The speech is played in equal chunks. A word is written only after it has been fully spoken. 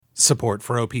Support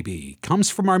for OPB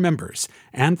comes from our members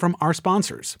and from our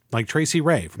sponsors, like Tracy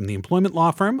Ray from the employment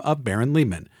law firm of Barron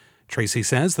Liebman. Tracy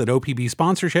says that OPB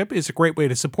sponsorship is a great way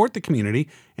to support the community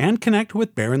and connect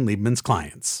with Barron Liebman's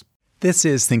clients. This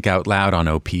is Think Out Loud on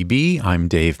OPB. I'm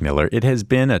Dave Miller. It has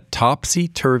been a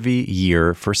topsy-turvy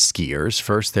year for skiers.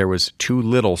 First, there was too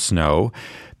little snow.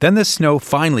 Then the snow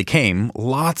finally came,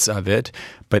 lots of it,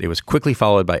 but it was quickly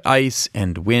followed by ice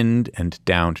and wind and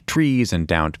downed trees and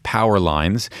downed power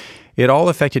lines. It all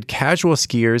affected casual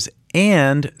skiers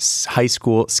and high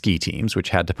school ski teams, which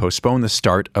had to postpone the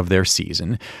start of their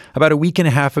season. About a week and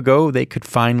a half ago, they could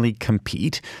finally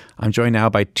compete. I'm joined now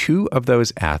by two of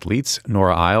those athletes,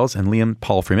 Nora and Liam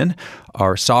Palfreyman,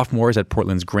 are sophomores at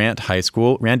Portland's Grant High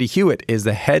School. Randy Hewitt is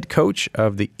the head coach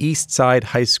of the East Side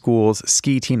High School's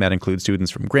ski team. That includes students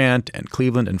from Grant and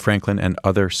Cleveland and Franklin and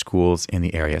other schools in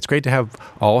the area. It's great to have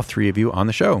all three of you on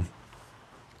the show.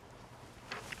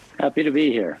 Happy to be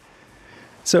here.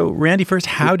 So, Randy, first,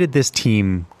 how did this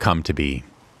team come to be?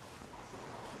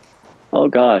 Oh,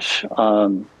 gosh.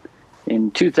 In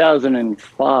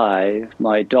 2005,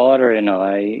 my daughter and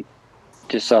I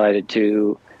decided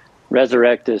to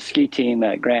resurrect a ski team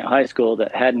at Grant High School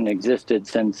that hadn't existed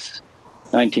since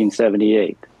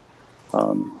 1978.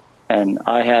 And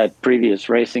I had previous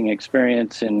racing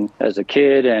experience as a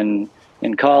kid and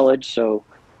in college, so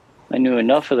I knew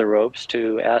enough of the ropes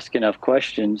to ask enough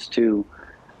questions to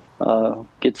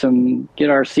get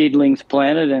our seedlings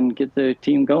planted and get the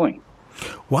team going.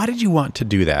 Why did you want to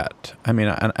do that? I mean,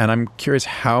 and I'm curious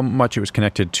how much it was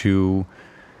connected to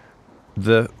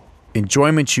the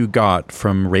enjoyment you got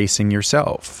from racing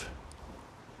yourself.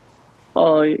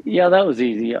 Oh, yeah, that was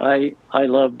easy. I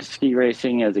loved ski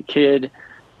racing as a kid,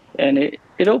 and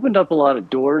it opened up a lot of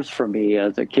doors for me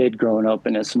as a kid growing up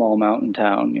in a small mountain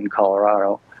town in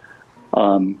Colorado.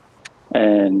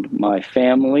 And my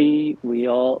family,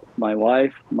 my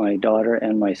wife, my daughter,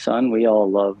 and my son, we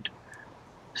all loved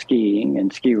skiing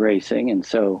and ski racing. And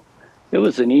so it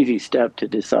was an easy step to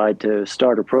decide to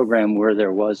start a program where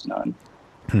there was none.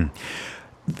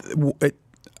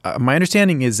 My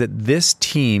understanding is that this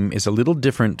team is a little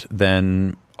different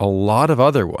than a lot of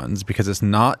other ones because it's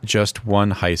not just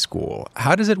one high school.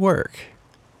 How does it work?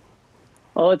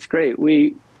 Oh, it's great.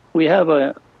 We have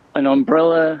an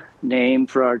umbrella name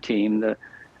for our team, the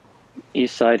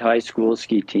East Side High School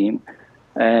ski team.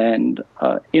 And,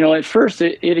 at first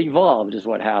it evolved is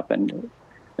what happened.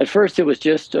 At first it was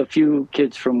just a few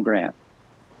kids from Grant.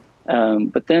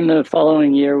 But then the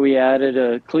following year we added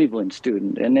a Cleveland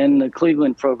student, and then the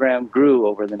Cleveland program grew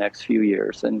over the next few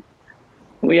years. And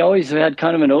we always had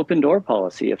kind of an open door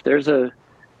policy. If there's a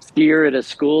skier at a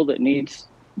school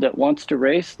that wants to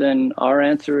race, then our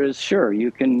answer is sure,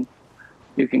 you can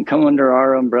come under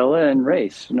our umbrella and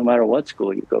race, no matter what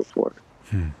school you go for.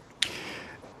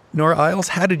 Nora Isles,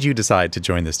 how did you decide to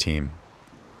join this team?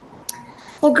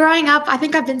 Well, growing up, I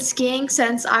think I've been skiing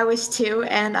since I was 2,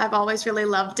 and I've always really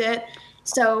loved it.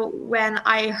 So when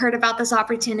I heard about this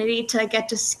opportunity to get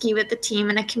to ski with the team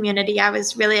in a community, I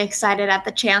was really excited at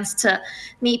the chance to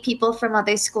meet people from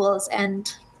other schools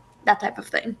and that type of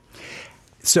thing.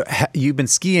 So you've been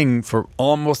skiing for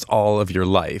almost all of your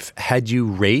life. Had you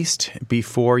raced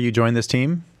before you joined this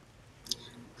team?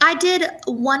 I did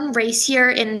one race year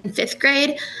in 5th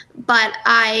grade, but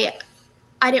I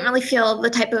didn't really feel the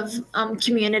type of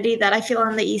community that I feel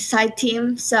on the East Side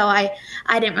team. So I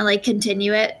didn't really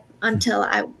continue it until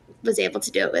I was able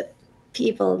to do it with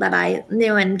people that I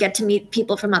knew and get to meet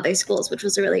people from other schools, which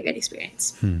was a really great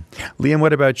experience. Liam,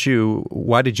 what about you?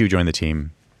 Why did you join the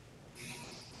team?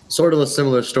 Sort of a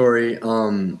similar story.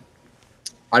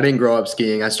 I didn't grow up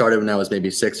skiing. I started when I was maybe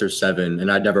 6 or 7,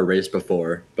 and I'd never raced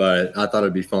before, but I thought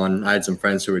it'd be fun. I had some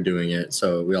friends who were doing it,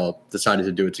 so we all decided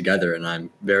to do it together, and I'm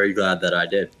very glad that I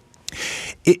did.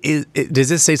 Does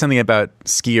this say something about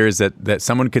skiers that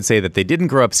someone could say that they didn't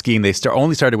grow up skiing, they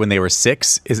only started when they were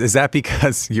 6? Is that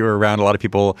because you were around a lot of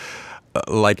people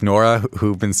like Nora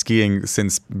who've been skiing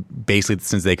since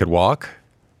they could walk?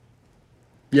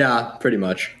 Yeah, pretty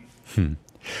much.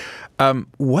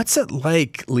 What's it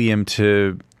like, Liam,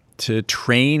 to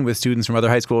train with students from other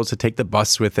high schools, to take the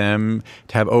bus with them,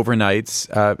 to have overnights,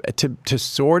 to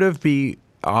sort of be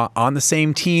on the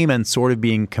same team and sort of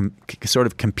being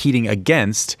competing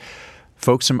against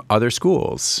folks from other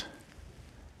schools?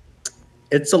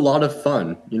 It's a lot of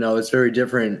fun. It's very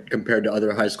different compared to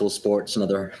other high school sports and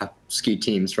other ski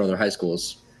teams from other high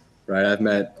schools, right? I've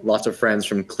met lots of friends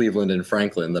from Cleveland and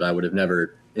Franklin that I would have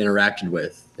never interacted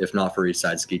with if not for East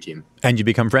Side Ski Team. And you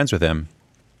become friends with them?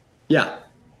 Yeah.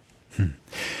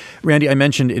 Randy, I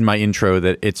mentioned in my intro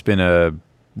that it's been a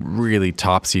really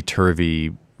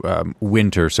topsy-turvy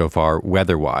winter so far,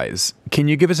 weather-wise. Can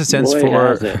you give us a sense Boy,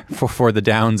 has it. for the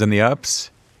downs and the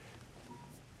ups?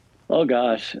 Oh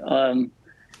gosh. A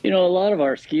lot of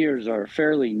our skiers are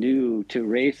fairly new to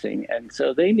racing, and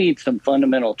so they need some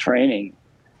fundamental training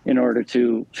in order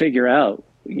to figure out,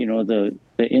 the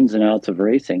ins and outs of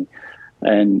racing.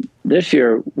 And this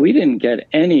year, we didn't get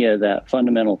any of that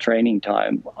fundamental training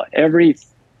time. Every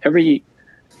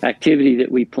activity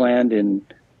that we planned in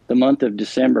the month of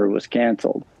December was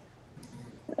canceled.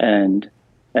 And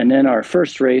then our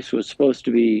first race was supposed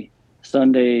to be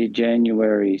Sunday,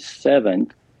 January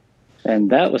 7th, and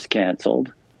that was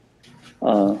canceled.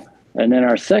 And then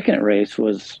our second race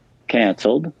was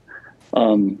canceled.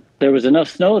 There was enough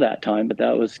snow that time, but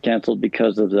that was canceled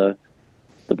because of the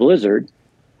blizzard.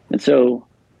 And so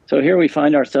here we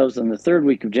find ourselves in the third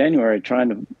week of January trying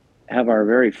to have our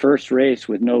very first race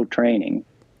with no training.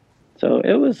 So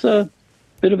it was a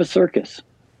bit of a circus.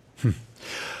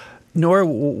 Nora,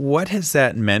 what has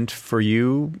that meant for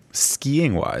you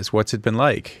skiing-wise? What's it been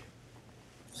like?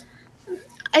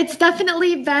 It's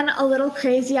definitely been a little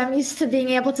crazy. I'm used to being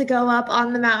able to go up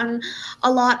on the mountain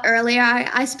a lot earlier.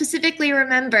 I specifically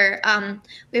remember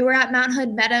we were at Mount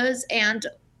Hood Meadows, and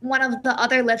one of the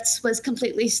other lifts was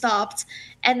completely stopped.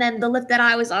 And then the lift that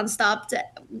I was on stopped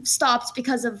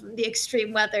because of the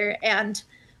extreme weather. And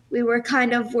we were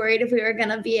kind of worried if we were going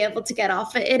to be able to get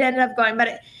off it. It ended up going,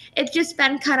 but it's just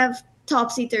been kind of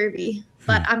topsy-turvy.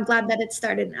 But I'm glad that it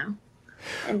started now.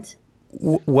 And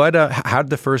how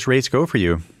did the first race go for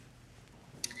you?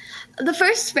 the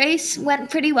first race went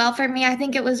pretty well for me. I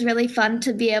think it was really fun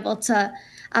to be able to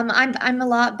I'm a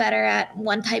lot better at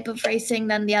one type of racing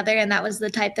than the other, and that was the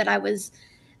type that I was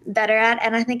better at.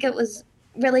 And I think it was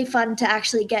really fun to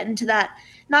actually get into that,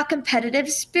 not competitive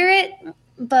spirit,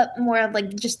 but more of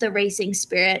like just the racing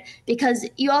spirit, because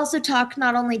you also talk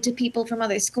not only to people from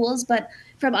other schools, but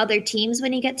from other teams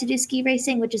when you get to do ski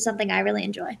racing, which is something I really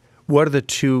enjoy. What are the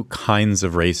two kinds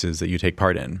of races that you take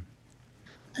part in?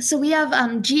 So we have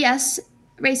GS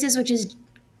races, which is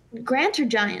Grant or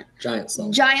Giant? Giant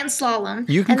slalom. Giant slalom.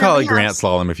 You can call it Grant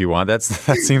slalom if you want. That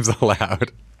seems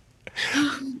allowed.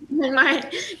 We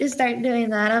might just start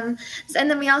doing that.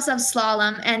 And then we also have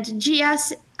slalom, and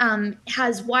GS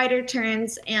has wider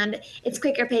turns and it's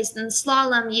quicker paced. And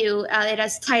slalom, it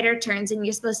has tighter turns, and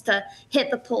you're supposed to hit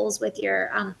the poles with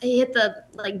your hit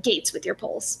the gates with your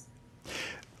poles.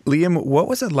 Liam, what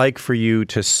was it like for you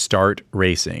to start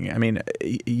racing? I mean,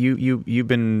 you've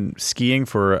been skiing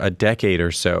for a decade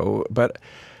or so, but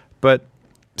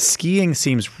skiing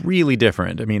seems really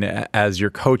different. I mean, as your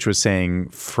coach was saying,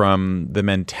 from the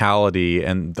mentality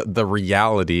and the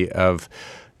reality of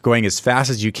going as fast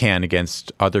as you can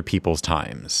against other people's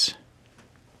times.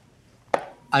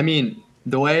 I mean,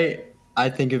 the way I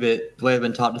think of it, the way I've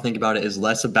been taught to think about it, is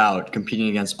less about competing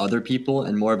against other people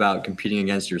and more about competing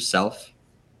against yourself.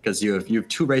 Because you have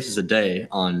 2 races a day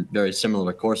on very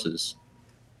similar courses,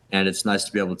 and it's nice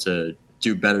to be able to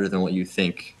do better than what you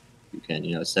think you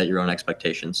can. Set your own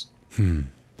expectations.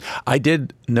 I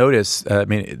did notice,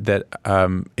 that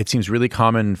it seems really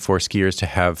common for skiers to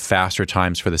have faster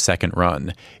times for the second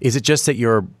run. Is it just that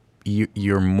you're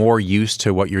more used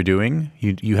to what you're doing?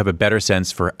 You have a better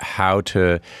sense for how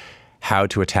to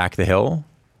attack the hill?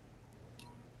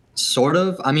 Sort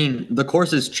of. I mean, the course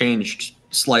has changed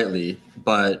slightly,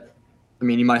 but I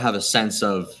mean, you might have a sense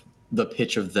of the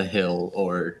pitch of the hill,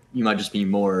 or you might just be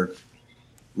more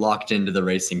locked into the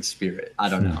racing spirit. I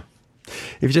don't know.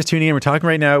 If you're just tuning in, we're talking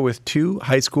right now with 2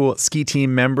 high school ski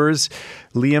team members.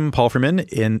 Liam Palfreyman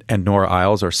and Nora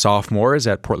Isles are sophomores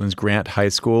at Portland's Grant High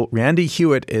School. Randy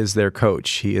Hewitt is their coach.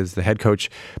 He is the head coach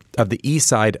of the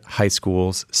Eastside High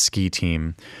School's ski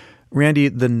team. Randy,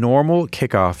 the normal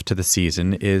kickoff to the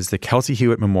season is the Kelsey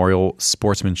Hewitt Memorial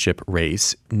Sportsmanship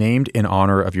Race, named in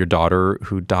honor of your daughter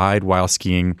who died while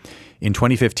skiing in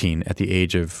 2015 at the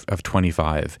age of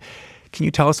 25. Can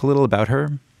you tell us a little about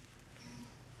her?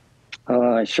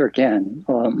 I sure can.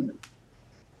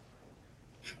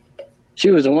 She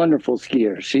was a wonderful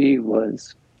skier.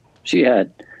 She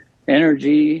had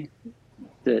energy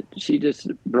that she just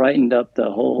brightened up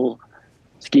the whole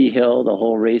ski hill, the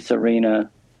whole race arena,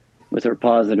 with her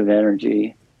positive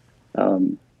energy.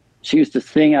 She used to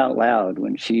sing out loud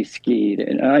when she skied.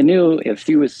 And I knew if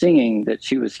she was singing that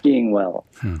she was skiing well,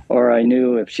 or I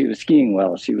knew if she was skiing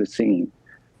well, she was singing.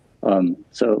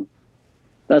 So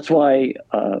that's why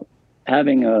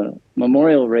having a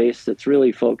memorial race that's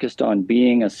really focused on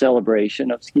being a celebration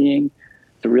of skiing,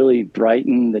 to really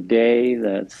brighten the day,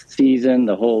 the season,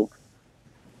 the whole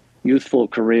youthful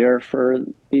career for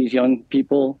these young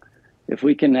people. If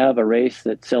we can have a race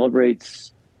that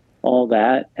celebrates all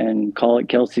that and call it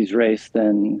Kelsey's race,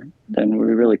 then we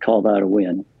really call that a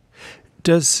win.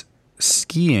 Does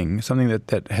skiing, something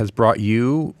that has brought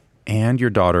you and your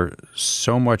daughter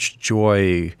so much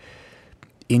joy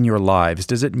in your lives,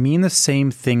 does it mean the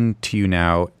same thing to you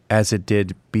now as it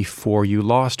did before you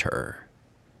lost her?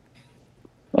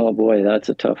 Oh boy, that's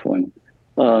a tough one.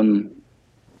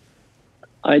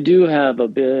 I do have a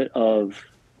bit of,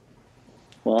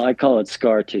 well, I call it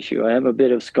scar tissue. I have a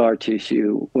bit of scar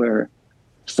tissue where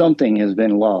something has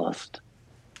been lost,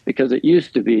 because it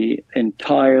used to be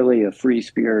entirely a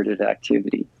free-spirited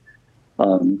activity.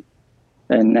 And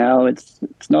now it's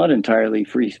not entirely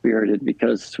free-spirited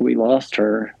because we lost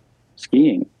her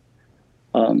skiing.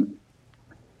 On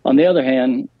the other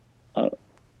hand,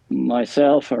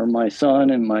 myself or my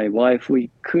son and my wife,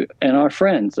 and our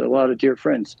friends, a lot of dear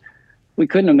friends, we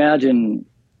couldn't imagine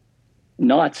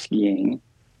not skiing.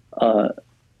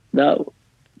 That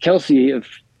Kelsey,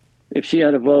 if she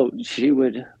had a vote, she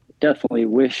would definitely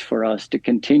wish for us to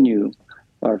continue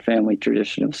our family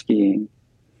tradition of skiing.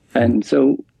 And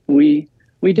so we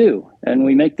do, and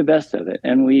we make the best of it,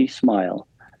 and we smile,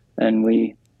 and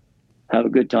we have a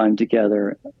good time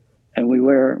together. And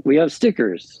we have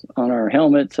stickers on our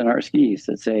helmets and our skis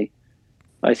that say,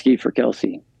 "I ski for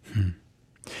Kelsey."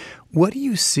 What do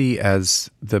you see as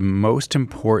the most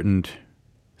important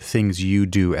things you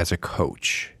do as a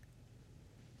coach?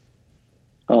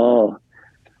 Oh,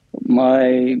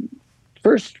 my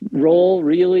first role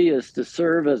really is to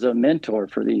serve as a mentor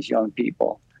for these young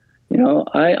people. You know,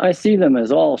 I see them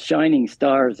as all shining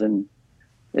stars, and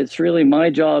it's really my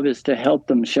job is to help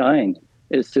them shine,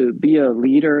 is to be a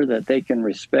leader that they can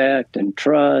respect and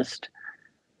trust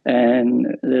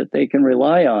and that they can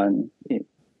rely on.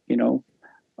 You know,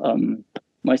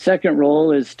 my second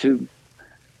role is to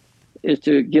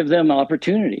give them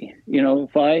opportunity. You know,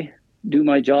 if I do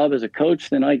my job as a coach,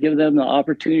 then I give them the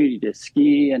opportunity to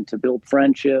ski and to build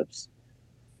friendships.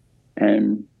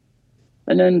 And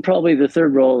then probably the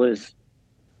third role is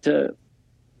to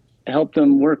help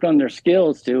them work on their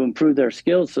skills, to improve their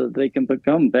skills so that they can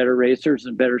become better racers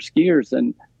and better skiers.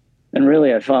 And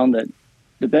really, I found that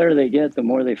the better they get, the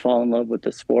more they fall in love with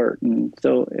the sport. And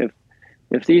so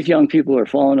if these young people are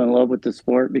falling in love with the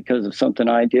sport because of something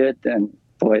I did, then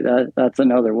boy, that's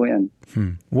another win.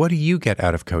 What do you get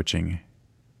out of coaching?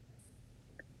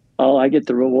 Oh, I get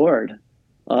the reward.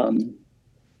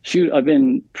 I've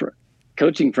been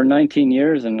coaching for 19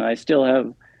 years, and I still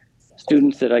have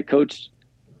students that I coached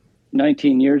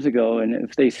 19 years ago. And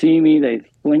if they see me, they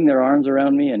fling their arms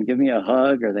around me and give me a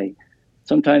hug, or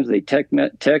sometimes they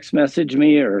text message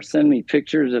me or send me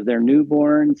pictures of their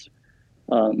newborns.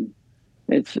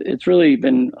 It's really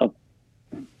been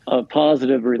a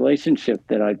positive relationship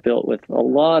that I've built with a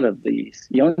lot of these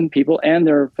young people and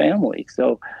their families.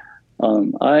 So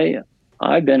I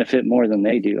benefit more than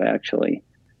they do, actually.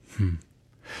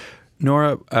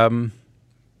 Nora,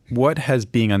 what has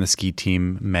being on the ski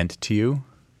team meant to you?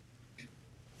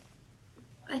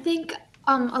 I think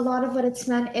a lot of what it's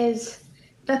meant is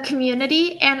the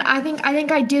community, and I think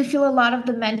I do feel a lot of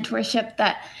the mentorship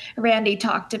that Randy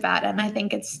talked about, and I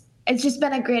think it's just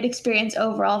been a great experience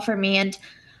overall for me. And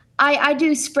I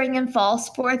do spring and fall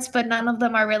sports, but none of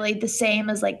them are really the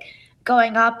same as like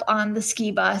going up on the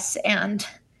ski bus and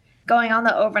going on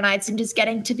the overnights and just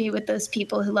getting to be with those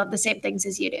people who love the same things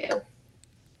as you do.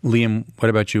 Liam, what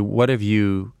about you? What have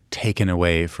you taken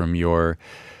away from your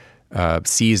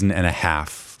season and a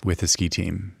half with the ski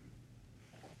team?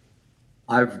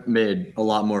 I've made a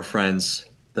lot more friends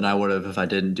than I would have if I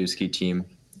didn't do ski team.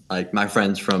 Like my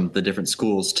friends from the different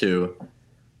schools too.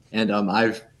 And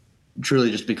I've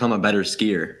truly just become a better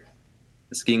skier.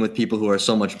 Skiing with people who are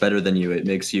so much better than you, it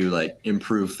makes you like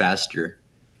improve faster.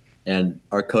 And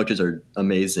our coaches are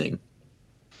amazing.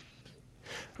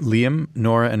 Liam,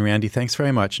 Nora, and Randy, thanks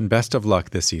very much, and best of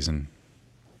luck this season.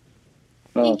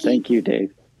 Oh, thank you,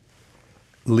 Dave.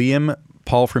 Liam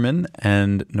Palfreyman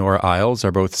and Nora Isles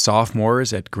are both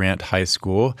sophomores at Grant High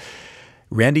School.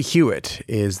 Randy Hewitt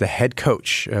is the head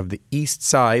coach of the East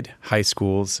Side High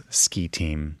School's ski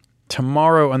team.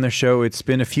 Tomorrow on the show, it's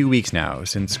been a few weeks now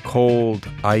since cold,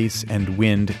 ice, and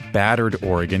wind battered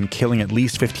Oregon, killing at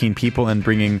least 15 people and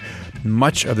bringing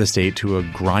much of the state to a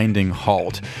grinding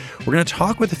halt. We're going to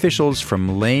talk with officials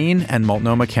from Lane and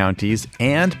Multnomah counties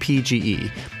and PGE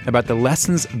about the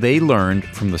lessons they learned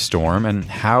from the storm and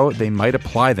how they might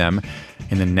apply them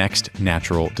in the next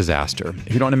natural disaster.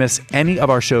 If you don't want to miss any of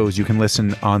our shows, you can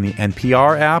listen on the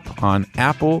NPR app, on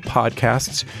Apple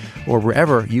Podcasts, or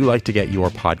wherever you like to get your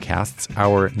podcasts.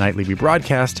 Our nightly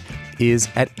rebroadcast is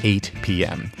at 8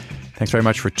 p.m. Thanks very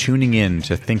much for tuning in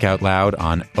to Think Out Loud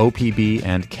on OPB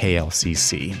and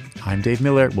KLCC. I'm Dave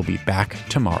Miller. We'll be back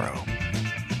tomorrow.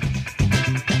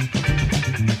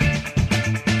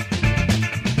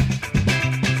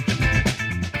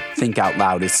 Think Out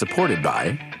Loud is supported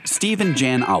by Steve and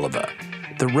Jan Oliva,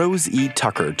 the Rose E.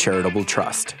 Tucker Charitable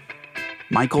Trust,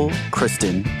 Michael,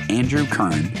 Kristen, Andrew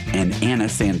Kern, and Anna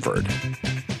Sanford.